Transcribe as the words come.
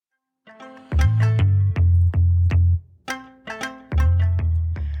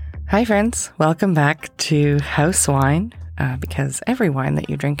Hi friends, welcome back to House Wine, because every wine that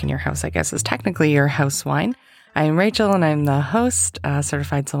you drink in your house, I guess, is technically your house wine. I'm Rachel and I'm the host,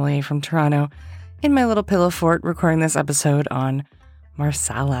 certified sommelier from Toronto, in my little pillow fort, recording this episode on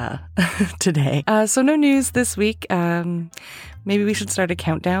Marsala today. So no news this week. Maybe we should start a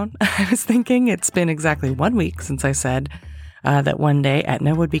countdown. I was thinking it's been exactly 1 week since I said that one day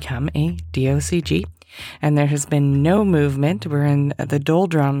Etna would become a DOCG. And there has been no movement. We're in the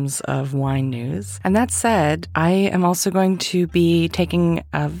doldrums of wine news. And that said, I am also going to be taking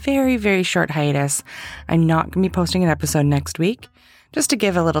a very, very short hiatus. I'm not going to be posting an episode next week, just to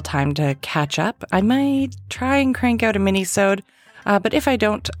give a little time to catch up. I might try and crank out a mini-sode, but if I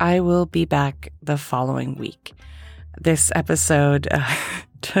don't, I will be back the following week. This episode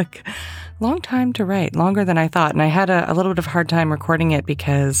took a long time to write, longer than I thought, and I had a little bit of a hard time recording it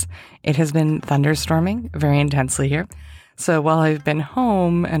because it has been thunderstorming very intensely here. So while I've been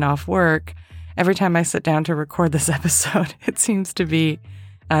home and off work, every time I sit down to record this episode, it seems to be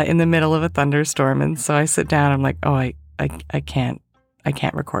in the middle of a thunderstorm, and so I sit down, I'm like, oh, I can't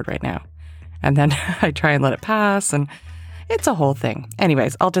record right now. And then I try and let it pass, and it's a whole thing.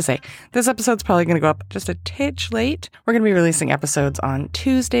 Anyways, I'll just say, this episode's probably going to go up just a titch late. We're going to be releasing episodes on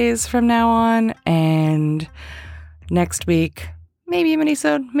Tuesdays from now on, and next week, maybe a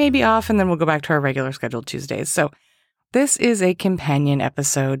mini-sode, maybe off, and then we'll go back to our regular scheduled Tuesdays. So this is a companion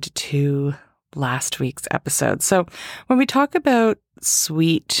episode to last week's episode. So when we talk about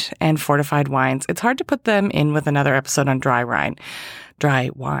sweet and fortified wines, it's hard to put them in with another episode on dry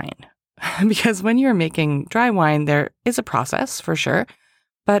wine. Because when you're making dry wine, there is a process for sure.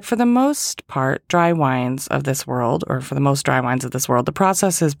 But for the most part, dry wines of this world, or for the most dry wines of this world, the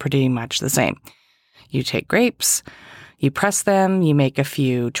process is pretty much the same. You take grapes, you press them, you make a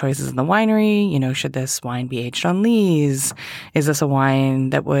few choices in the winery. Should this wine be aged on lees? Is this a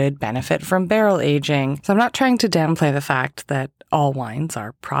wine that would benefit from barrel aging? So I'm not trying to downplay the fact that all wines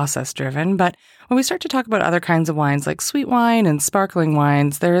are process driven, but when we start to talk about other kinds of wines like sweet wine and sparkling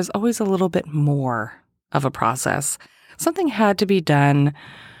wines, there is always a little bit more of a process. Something had to be done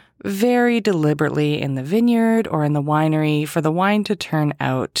very deliberately in the vineyard or in the winery for the wine to turn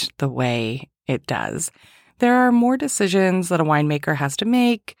out the way it does. There are more decisions that a winemaker has to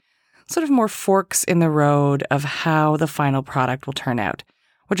make, sort of more forks in the road of how the final product will turn out.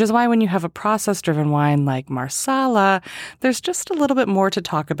 Which is why when you have a process-driven wine like Marsala, there's just a little bit more to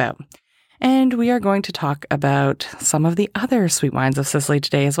talk about. And we are going to talk about some of the other sweet wines of Sicily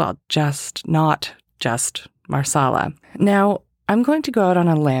today as well, not just Marsala. Now, I'm going to go out on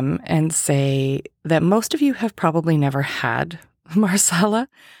a limb and say that most of you have probably never had Marsala.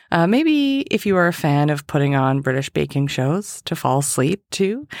 Maybe if you are a fan of putting on British baking shows to fall asleep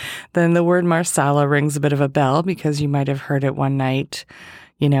to, then the word Marsala rings a bit of a bell because you might have heard it one night,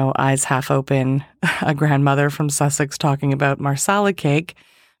 eyes half open, a grandmother from Sussex talking about Marsala cake.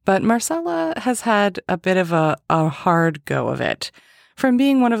 But Marsala has had a bit of a hard go of it. From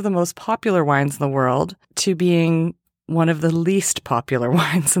being one of the most popular wines in the world to being one of the least popular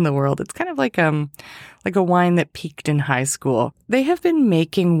wines in the world. It's kind of like a wine that peaked in high school. They have been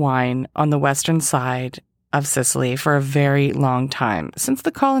making wine on the western side of Sicily for a very long time, since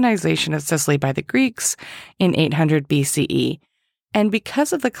the colonization of Sicily by the Greeks in 800 BCE. And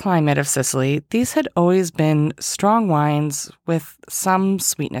because of the climate of Sicily, these had always been strong wines with some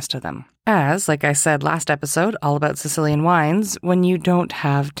sweetness to them. As, like I said last episode, all about Sicilian wines, when you don't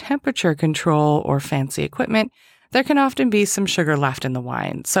have temperature control or fancy equipment, there can often be some sugar left in the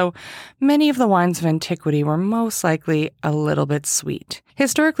wine. So many of the wines of antiquity were most likely a little bit sweet.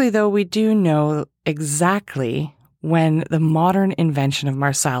 Historically, though, we do know exactly when the modern invention of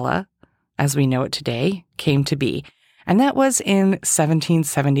Marsala, as we know it today, came to be. And that was in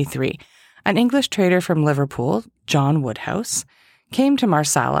 1773. An English trader from Liverpool, John Woodhouse, came to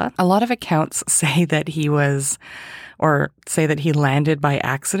Marsala. A lot of accounts say that he landed by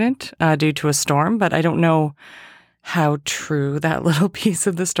accident due to a storm, but I don't know how true that little piece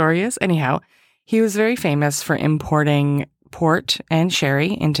of the story is. Anyhow, he was very famous for importing port and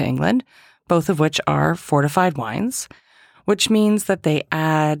sherry into England, both of which are fortified wines, which means that they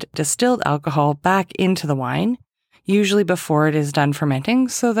add distilled alcohol back into the wine, usually before it is done fermenting,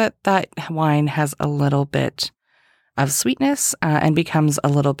 so that wine has a little bit of sweetness and becomes a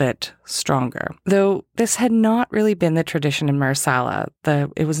little bit stronger. Though this had not really been the tradition in Marsala.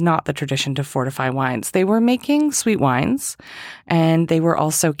 It was not the tradition to fortify wines. They were making sweet wines, and they were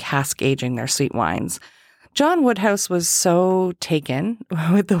also cask aging their sweet wines. John Woodhouse was so taken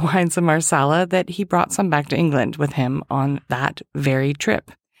with the wines of Marsala that he brought some back to England with him on that very trip.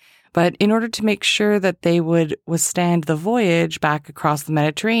 But in order to make sure that they would withstand the voyage back across the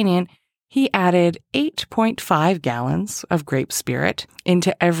Mediterranean, he added 8.5 gallons of grape spirit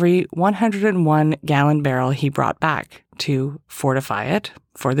into every 101-gallon barrel he brought back to fortify it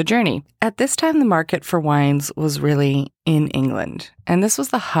for the journey. At this time, the market for wines was really in England, and this was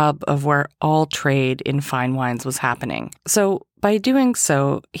the hub of where all trade in fine wines was happening. So by doing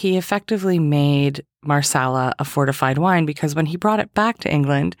so, he effectively made Marsala a fortified wine because when he brought it back to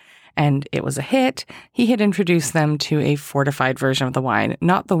England and it was a hit, he had introduced them to a fortified version of the wine,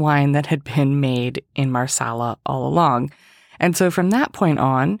 not the wine that had been made in Marsala all along. And so from that point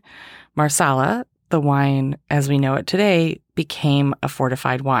on, Marsala, the wine as we know it today, became a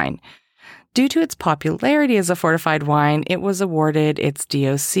fortified wine. Due to its popularity as a fortified wine, it was awarded its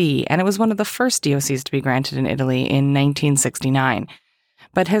DOC, and it was one of the first DOCs to be granted in Italy in 1969,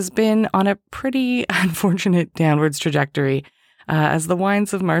 but has been on a pretty unfortunate downwards trajectory as the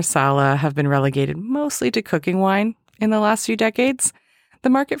wines of Marsala have been relegated mostly to cooking wine in the last few decades. The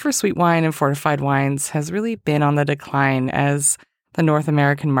market for sweet wine and fortified wines has really been on the decline as the North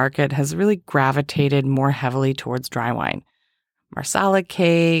American market has really gravitated more heavily towards dry wine. Marsala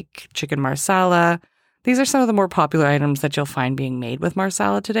cake, chicken marsala, these are some of the more popular items that you'll find being made with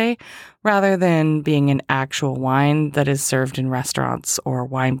Marsala today, rather than being an actual wine that is served in restaurants or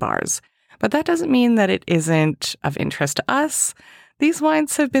wine bars. But that doesn't mean that it isn't of interest to us. These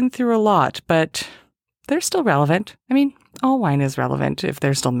wines have been through a lot, but they're still relevant. I mean, all wine is relevant if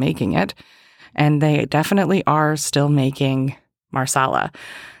they're still making it, and they definitely are still making Marsala.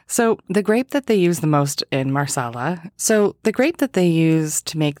 So the grape that they use the most in Marsala, to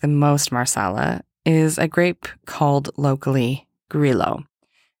make the most Marsala is a grape called locally Grillo.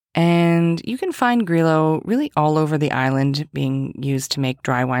 And you can find Grillo really all over the island being used to make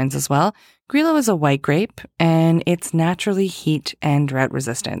dry wines as well. Grillo is a white grape and it's naturally heat and drought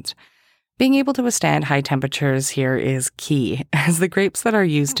resistant. Being able to withstand high temperatures here is key, as the grapes that are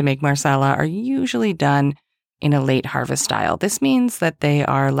used to make Marsala are usually done in a late harvest style. This means that they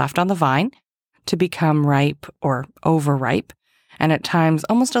are left on the vine to become ripe or overripe, and at times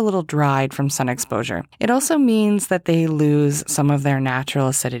almost a little dried from sun exposure. It also means that they lose some of their natural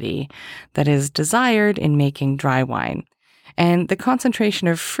acidity that is desired in making dry wine. And the concentration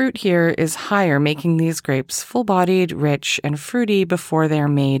of fruit here is higher, making these grapes full-bodied, rich, and fruity before they are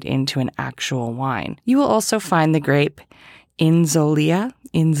made into an actual wine. You will also find the grape Inzolia,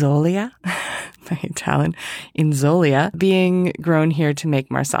 my Italian, Inzolia, being grown here to make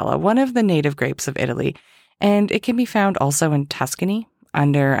Marsala, one of the native grapes of Italy. And it can be found also in Tuscany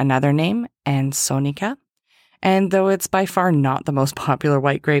under another name, Ansonica. And though it's by far not the most popular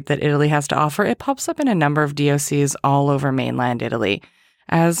white grape that Italy has to offer, it pops up in a number of DOCs all over mainland Italy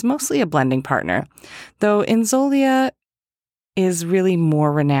as mostly a blending partner. Though Inzolia is really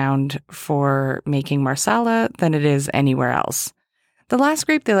more renowned for making Marsala than it is anywhere else. The last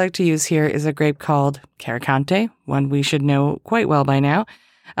grape they like to use here is a grape called Caricante, one we should know quite well by now.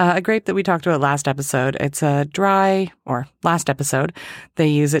 A grape that we talked about last episode. It's a last episode, they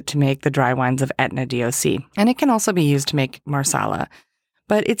use it to make the dry wines of Etna DOC. And it can also be used to make Marsala.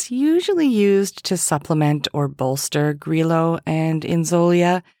 But it's usually used to supplement or bolster Grillo and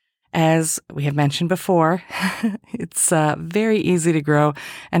Inzolia. As we have mentioned before, it's very easy to grow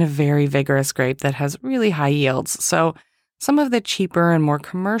and a very vigorous grape that has really high yields. So some of the cheaper and more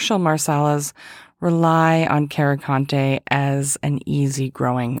commercial Marsalas rely on Caricante as an easy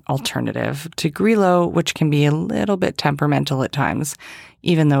growing alternative to Grillo, which can be a little bit temperamental at times,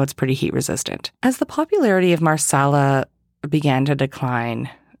 even though it's pretty heat resistant. As the popularity of Marsala began to decline,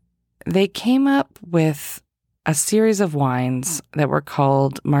 they came up with a series of wines that were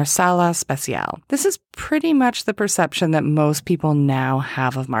called Marsala Speciale. This is pretty much the perception that most people now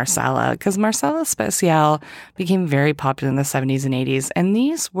have of Marsala, because Marsala Speciale became very popular in the 70s and 80s, and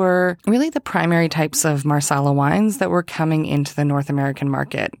these were really the primary types of Marsala wines that were coming into the North American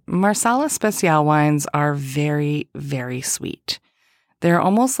market. Marsala Speciale wines are very, very sweet. They're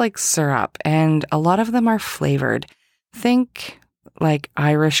almost like syrup, and a lot of them are flavored. Think like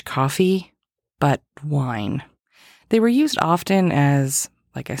Irish coffee, but wine. They were used often as,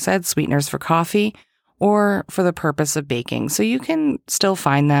 like I said, sweeteners for coffee or for the purpose of baking. So you can still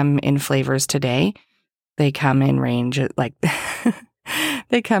find them in flavors today. They come in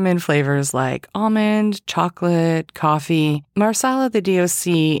flavors like almond, chocolate, coffee. Marsala, the DOC,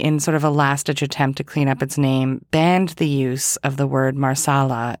 in sort of a last-ditch attempt to clean up its name, banned the use of the word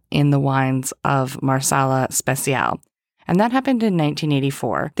Marsala in the wines of Marsala Speciale. And that happened in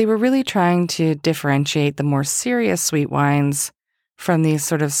 1984. They were really trying to differentiate the more serious sweet wines from these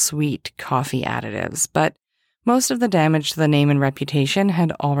sort of sweet coffee additives. But Most of the damage to the name and reputation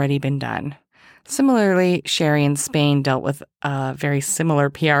had already been done. Similarly, sherry in Spain dealt with a very similar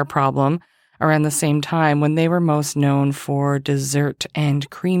PR problem around the same time when they were most known for dessert and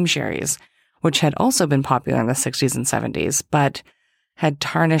cream sherries, which had also been popular in the 60s and 70s, but had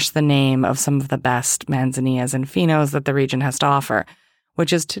tarnished the name of some of the best manzanillas and finos that the region has to offer,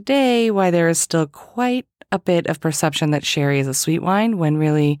 which is today why there is still quite a bit of perception that sherry is a sweet wine when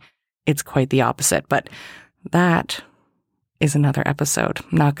really it's quite the opposite. But that is another episode.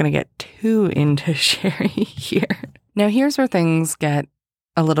 I'm not going to get too into sherry here. Now, here's where things get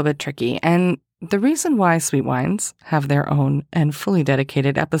a little bit tricky. And the reason why sweet wines have their own and fully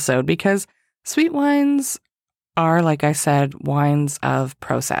dedicated episode, because sweet wines are, like I said, wines of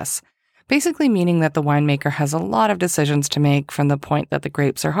process. Basically meaning that the winemaker has a lot of decisions to make from the point that the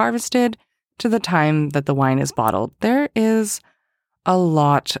grapes are harvested to the time that the wine is bottled. There is a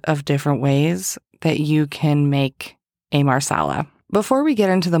lot of different ways that you can make a Marsala. Before we get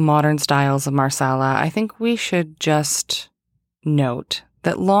into the modern styles of Marsala, I think we should just note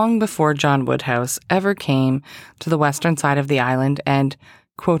that long before John Woodhouse ever came to the western side of the island and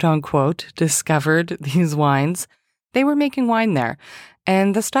quote-unquote discovered these wines, they were making wine there.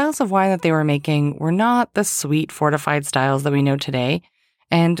 And the styles of wine that they were making were not the sweet fortified styles that we know today.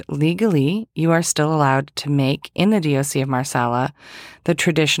 And legally, you are still allowed to make in the DOC of Marsala the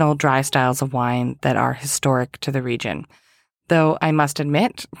traditional dry styles of wine that are historic to the region. Though I must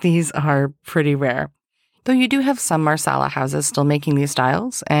admit, these are pretty rare. Though you do have some Marsala houses still making these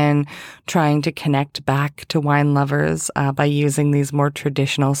styles and trying to connect back to wine lovers by using these more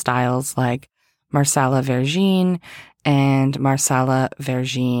traditional styles like Marsala Vergine and Marsala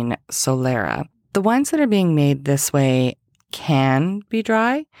Vergine Solera. The wines that are being made this way can be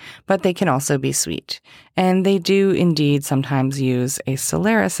dry, but they can also be sweet. And they do indeed sometimes use a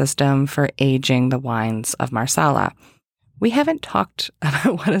Solera system for aging the wines of Marsala. We haven't talked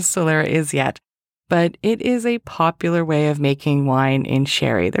about what a Solera is yet, but it is a popular way of making wine in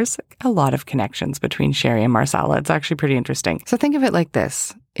sherry. There's a lot of connections between sherry and Marsala. It's actually pretty interesting. So think of it like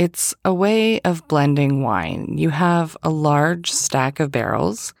this. It's a way of blending wine. You have a large stack of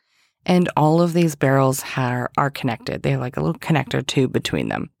barrels, and all of these barrels are connected. They have like a little connector tube between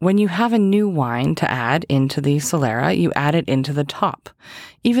them. When you have a new wine to add into the Solera, you add it into the top,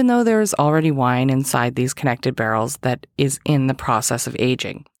 even though there is already wine inside these connected barrels that is in the process of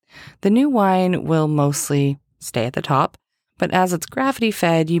aging. The new wine will mostly stay at the top, but as it's gravity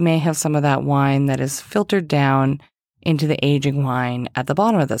fed, you may have some of that wine that is filtered down into the aging wine at the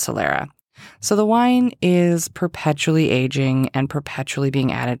bottom of the Solera. So the wine is perpetually aging and perpetually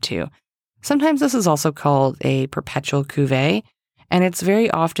being added to. Sometimes this is also called a perpetual cuvée, and it's very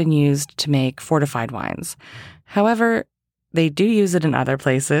often used to make fortified wines. However, they do use it in other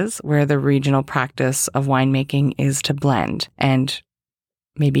places where the regional practice of winemaking is to blend. And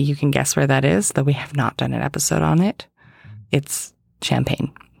maybe you can guess where that is, though we have not done an episode on it. It's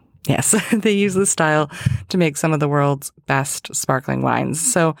Champagne. Yes, they use this style to make some of the world's best sparkling wines.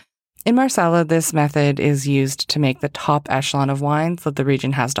 So in Marsala, this method is used to make the top echelon of wines that the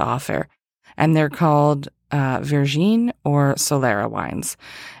region has to offer. And they're called Vergine or Solera wines.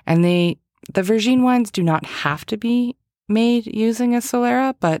 And the Vergine wines do not have to be made using a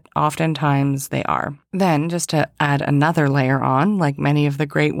Solera, but oftentimes they are. Then, just to add another layer on, like many of the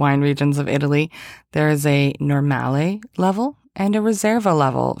great wine regions of Italy, there is a Normale level and a Reserva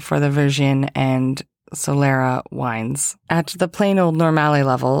level for the Vergine and Solera wines. At the plain old Normale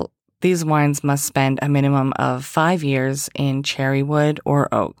level, these wines must spend a minimum of 5 years in cherry wood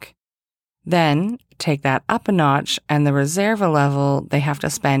or oak. Then, take that up a notch, and the Reserva level, they have to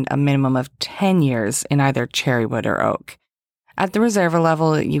spend a minimum of 10 years in either cherry wood or oak. At the Reserva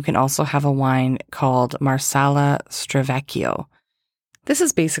level, you can also have a wine called Marsala Stravecchio. This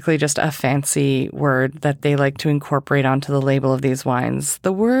is basically just a fancy word that they like to incorporate onto the label of these wines.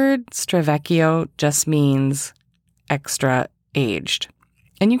 The word Stravecchio just means extra aged.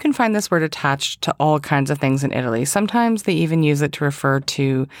 And you can find this word attached to all kinds of things in Italy. Sometimes they even use it to refer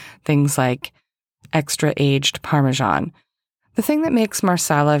to things like extra aged Parmesan. The thing that makes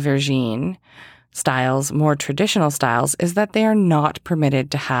Marsala Vergine styles more traditional styles is that they are not permitted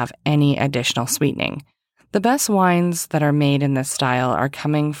to have any additional sweetening. The best wines that are made in this style are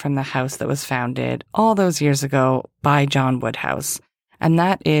coming from the house that was founded all those years ago by John Woodhouse, and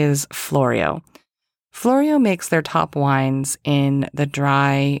that is Florio. Florio makes their top wines in the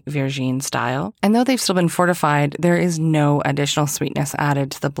dry Vergine style, and though they've still been fortified, there is no additional sweetness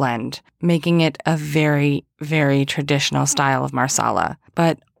added to the blend, making it a very, very traditional style of Marsala,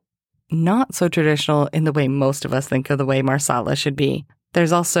 but not so traditional in the way most of us think of the way Marsala should be.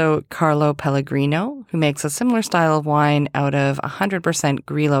 There's also Carlo Pellegrino, who makes a similar style of wine out of 100%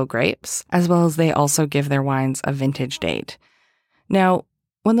 Grillo grapes, as well as they also give their wines a vintage date. Now,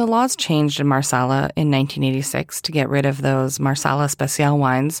 when the laws changed in Marsala in 1986 to get rid of those Marsala Special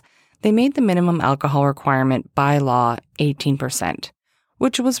wines, they made the minimum alcohol requirement by law 18%,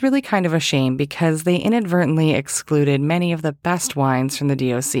 which was really kind of a shame because they inadvertently excluded many of the best wines from the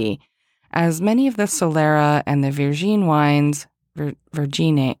DOC, as many of the Solera and the Virgin wines,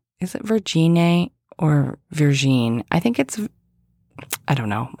 Virgine, is it Virgine or Virgin? I think it's, I don't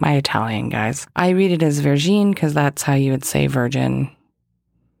know, my Italian guys. I read it as Virgin because that's how you would say virgin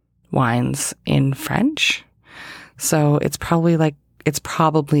wines in French. So it's probably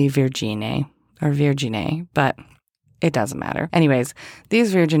Virgine or Virgine, but it doesn't matter. Anyways,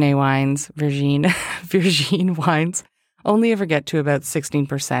 these Virgin wines only ever get to about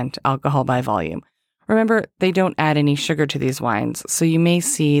 16% alcohol by volume. Remember, they don't add any sugar to these wines, so you may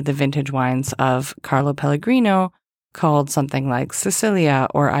see the vintage wines of Carlo Pellegrino called something like Sicilia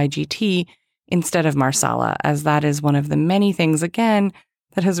or IGT instead of Marsala, as that is one of the many things, again,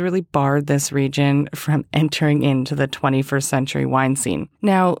 that has really barred this region from entering into the 21st century wine scene.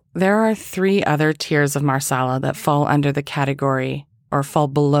 Now, there are 3 other tiers of Marsala that fall under the category, or fall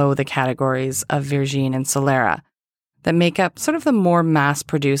below the categories of Virgin and Solera, that make up sort of the more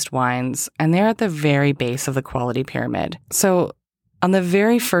mass-produced wines, and they're at the very base of the quality pyramid. So, on the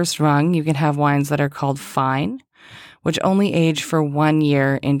very first rung, you can have wines that are called fine, which only age for 1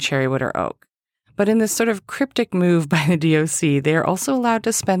 year in cherrywood or oak. But in this sort of cryptic move by the DOC, they are also allowed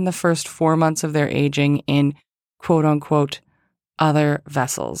to spend the first 4 months of their aging in quote-unquote other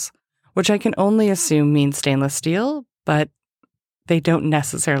vessels, which I can only assume means stainless steel, but they don't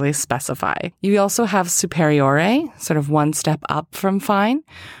necessarily specify. You also have superiore, sort of one step up from fine,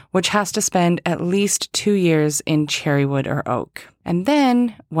 which has to spend at least 2 years in cherrywood or oak. And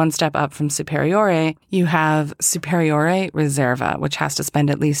then, one step up from superiore, you have superiore reserva, which has to spend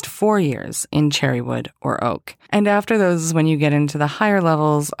at least 4 years in cherrywood or oak. And after those is when you get into the higher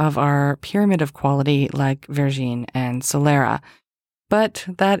levels of our pyramid of quality like Virgin and Solera. But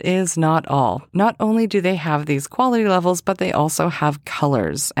that is not all. Not only do they have these quality levels, but they also have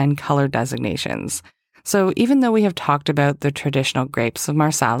colors and color designations. So even though we have talked about the traditional grapes of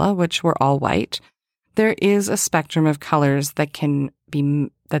Marsala, which were all white, there is a spectrum of colors that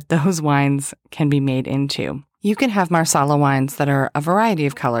those wines can be made into. You can have Marsala wines that are a variety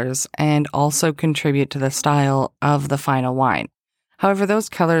of colors and also contribute to the style of the final wine. However, those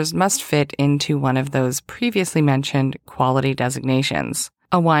colors must fit into one of those previously mentioned quality designations.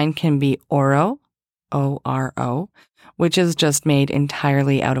 A wine can be Oro, O-R-O, which is just made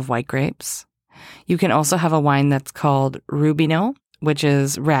entirely out of white grapes. You can also have a wine that's called Rubino, which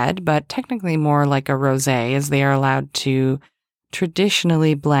is red, but technically more like a rosé, as they are allowed to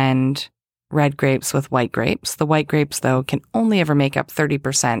traditionally blend red grapes with white grapes. The white grapes, though, can only ever make up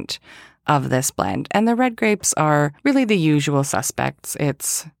 30% of this blend. And the red grapes are really the usual suspects.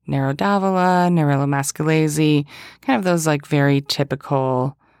 It's Nero d'Avola, Nerello Mascalese, kind of those like very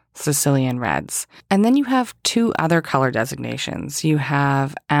typical Sicilian reds. And then you have 2 other color designations. You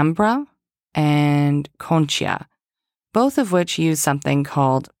have Ambra and Conchia, both of which use something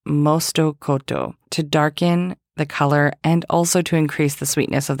called Mosto Cotto to darken the color and also to increase the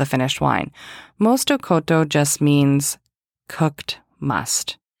sweetness of the finished wine. Mosto Cotto just means cooked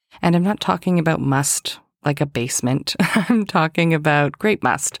must. And I'm not talking about must like a basement. I'm talking about grape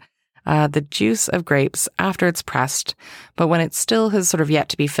must, the juice of grapes after it's pressed, but when it still has sort of yet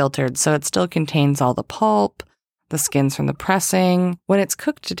to be filtered, so it still contains all the pulp, the skins from the pressing. When it's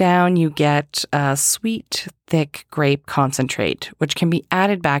cooked down, you get a sweet, thick grape concentrate, which can be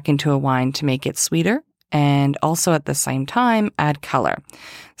added back into a wine to make it sweeter and also at the same time add color.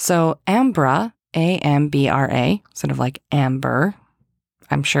 So Ambra, A-M-B-R-A, sort of like amber,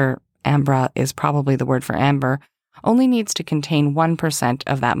 I'm sure Ambra is probably the word for amber, only needs to contain 1%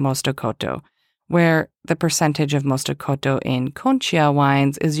 of that Mosto Cotto, where the percentage of Mosto Cotto in Conchia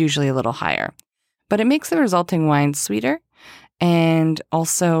wines is usually a little higher. But it makes the resulting wine sweeter and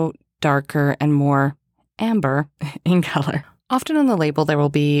also darker and more amber in color. Often on the label, there will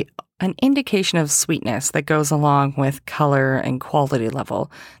be an indication of sweetness that goes along with color and quality level.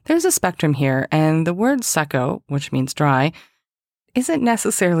 There's a spectrum here, and the word secco, which means dry, isn't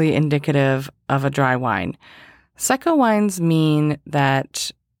necessarily indicative of a dry wine. Secco wines mean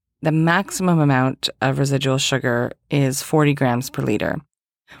that the maximum amount of residual sugar is 40 grams per liter.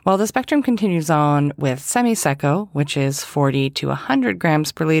 While the spectrum continues on with semi-secco, which is 40 to 100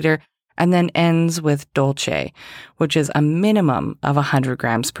 grams per liter, and then ends with dolce, which is a minimum of 100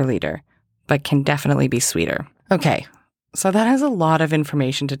 grams per liter, but can definitely be sweeter. Okay, So that is a lot of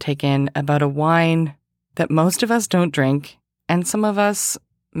information to take in about a wine that most of us don't drink, and some of us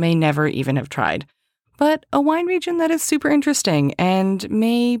may never even have tried. But a wine region that is super interesting and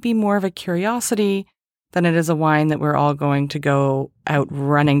may be more of a curiosity than it is a wine that we're all going to go out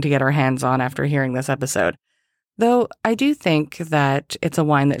running to get our hands on after hearing this episode. Though I do think that it's a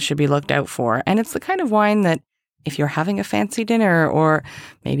wine that should be looked out for, and it's the kind of wine that if you're having a fancy dinner or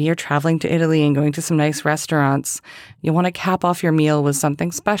maybe you're traveling to Italy and going to some nice restaurants, you want to cap off your meal with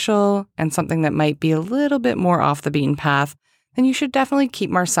something special and something that might be a little bit more off the beaten path, then you should definitely keep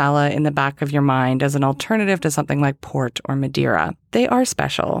Marsala in the back of your mind as an alternative to something like port or Madeira. They are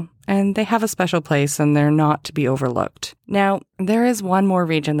special, and they have a special place, and they're not to be overlooked. Now, there is one more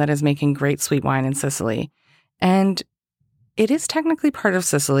region that is making great sweet wine in Sicily, and it is technically part of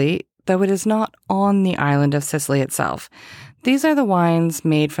Sicily, though it is not on the island of Sicily itself. These are the wines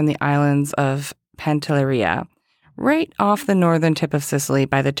made from the islands of Pantelleria, right off the northern tip of Sicily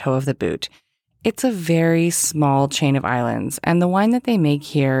by the toe of the boot. It's a very small chain of islands, and the wine that they make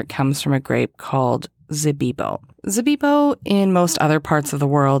here comes from a grape called Zebibo. Zebibo, in most other parts of the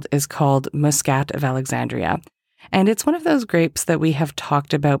world, is called Muscat of Alexandria. And it's one of those grapes that we have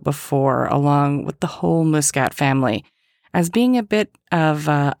talked about before, along with the whole Muscat family, as being a bit of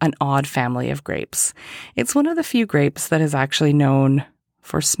an odd family of grapes. It's one of the few grapes that is actually known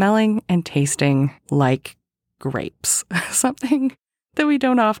for smelling and tasting like grapes, something that we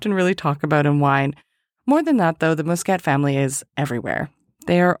don't often really talk about in wine. More than that, though, the Muscat family is everywhere.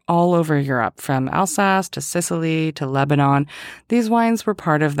 They are all over Europe, from Alsace to Sicily to Lebanon. These wines were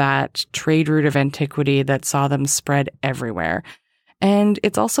part of that trade route of antiquity that saw them spread everywhere. And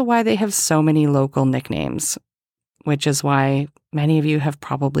it's also why they have so many local nicknames, which is why many of you have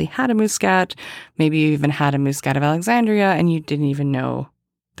probably had a Muscat. Maybe you even had a Muscat of Alexandria and you didn't even know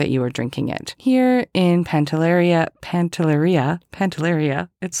that you were drinking it. Here in Pantelleria,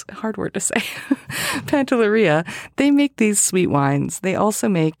 it's a hard word to say, Pantelleria, they make these sweet wines. They also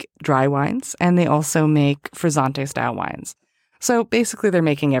make dry wines, and they also make frizzante-style wines. So basically they're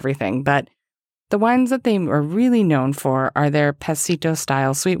making everything, but the wines that they are really known for are their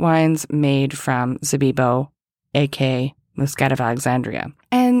Passito-style sweet wines made from Zebibo, aka Muscat of Alexandria.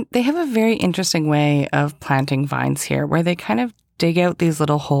 And they have a very interesting way of planting vines here, where they kind of dig out these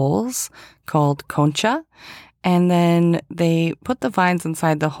little holes called concha, and then they put the vines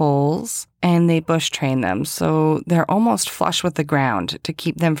inside the holes and they bush train them. So they're almost flush with the ground to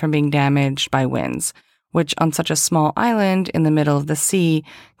keep them from being damaged by winds, which on such a small island in the middle of the sea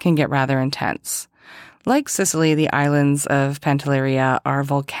can get rather intense. Like Sicily, the islands of Pantelleria are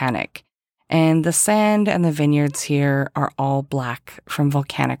volcanic, and the sand and the vineyards here are all black from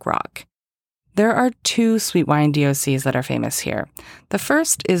volcanic rock. There are two sweet wine DOCs that are famous here. The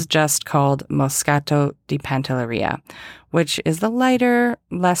first is just called Moscato di Pantelleria, which is the lighter,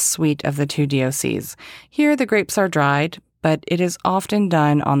 less sweet of the two DOCs. Here, the grapes are dried, but it is often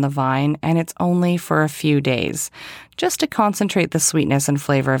done on the vine, and it's only for a few days, just to concentrate the sweetness and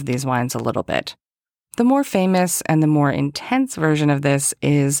flavor of these wines a little bit. The more famous and the more intense version of this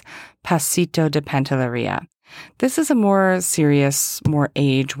is Passito di Pantelleria. This is a more serious, more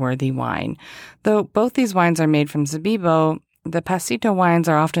age-worthy wine. Though both these wines are made from Zebibo, the Passito wines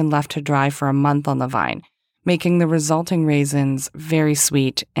are often left to dry for a month on the vine, making the resulting raisins very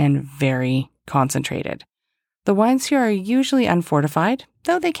sweet and very concentrated. The wines here are usually unfortified,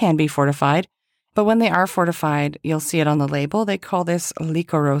 though they can be fortified. But when they are fortified, you'll see it on the label. They call this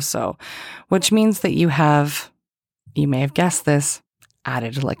licoroso, which means that you may have guessed this,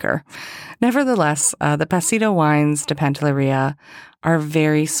 added liquor. Nevertheless, the Passito wines de Pantelleria are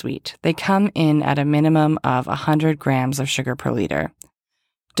very sweet. They come in at a minimum of 100 grams of sugar per liter.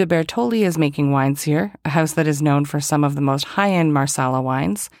 De Bertoli is making wines here, a house that is known for some of the most high-end Marsala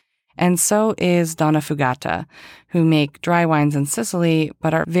wines, and so is Donna Fugata, who make dry wines in Sicily,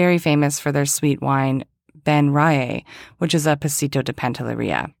 but are very famous for their sweet wine, Ben Rae, which is a Passito de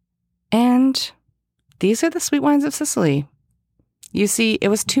Pantelleria. And these are the sweet wines of Sicily. You see, it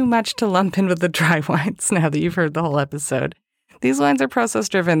was too much to lump in with the dry wines now that you've heard the whole episode. These wines are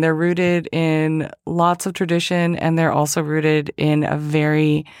process-driven. They're rooted in lots of tradition, and they're also rooted in a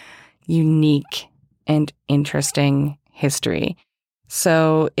very unique and interesting history.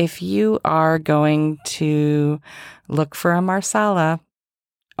 So if you are going to look for a Marsala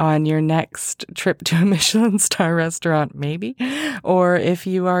on your next trip to a Michelin star restaurant, maybe, or if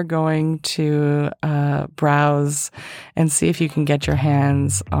you are going to browse and see if you can get your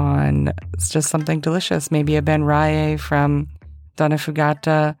hands on just something delicious, maybe a Ben Rae from Donna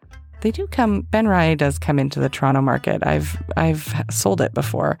Fugata. Ben Rae does come into the Toronto market. I've sold it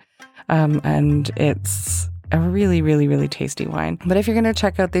before, and it's a really, really, really tasty wine. But if you're going to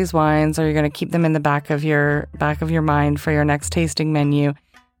check out these wines, or you're going to keep them in the back of your mind for your next tasting menu,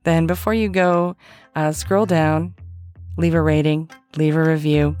 then before you go, scroll down, leave a rating, leave a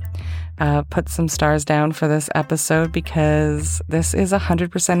review, put some stars down for this episode, because this is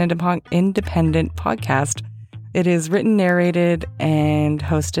 100% independent podcast. It is written, narrated, and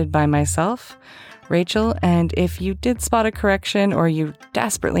hosted by myself, Rachel. And if you did spot a correction, or you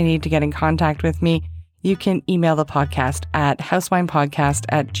desperately need to get in contact with me, you can email the podcast at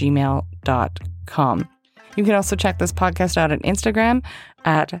housewinepodcast@gmail.com. You can also check this podcast out on Instagram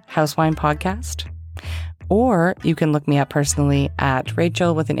at housewinepodcast. Or you can look me up personally at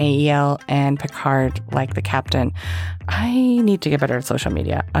Rachel with an AEL and Picard like the captain. I need to get better at social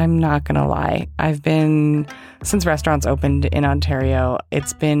media. I'm not going to lie. Since restaurants opened in Ontario,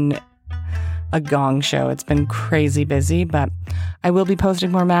 it's been a gong show. It's been crazy busy, but I will be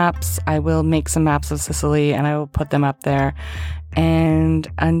posting more maps. I will make some maps of Sicily and I will put them up there.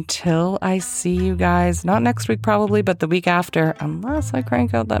 And until I see you guys, not next week probably, but the week after, unless I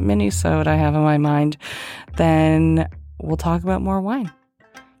crank out that mini-sode I have in my mind, then we'll talk about more wine.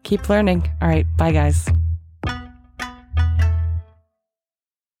 Keep learning. All right, bye guys.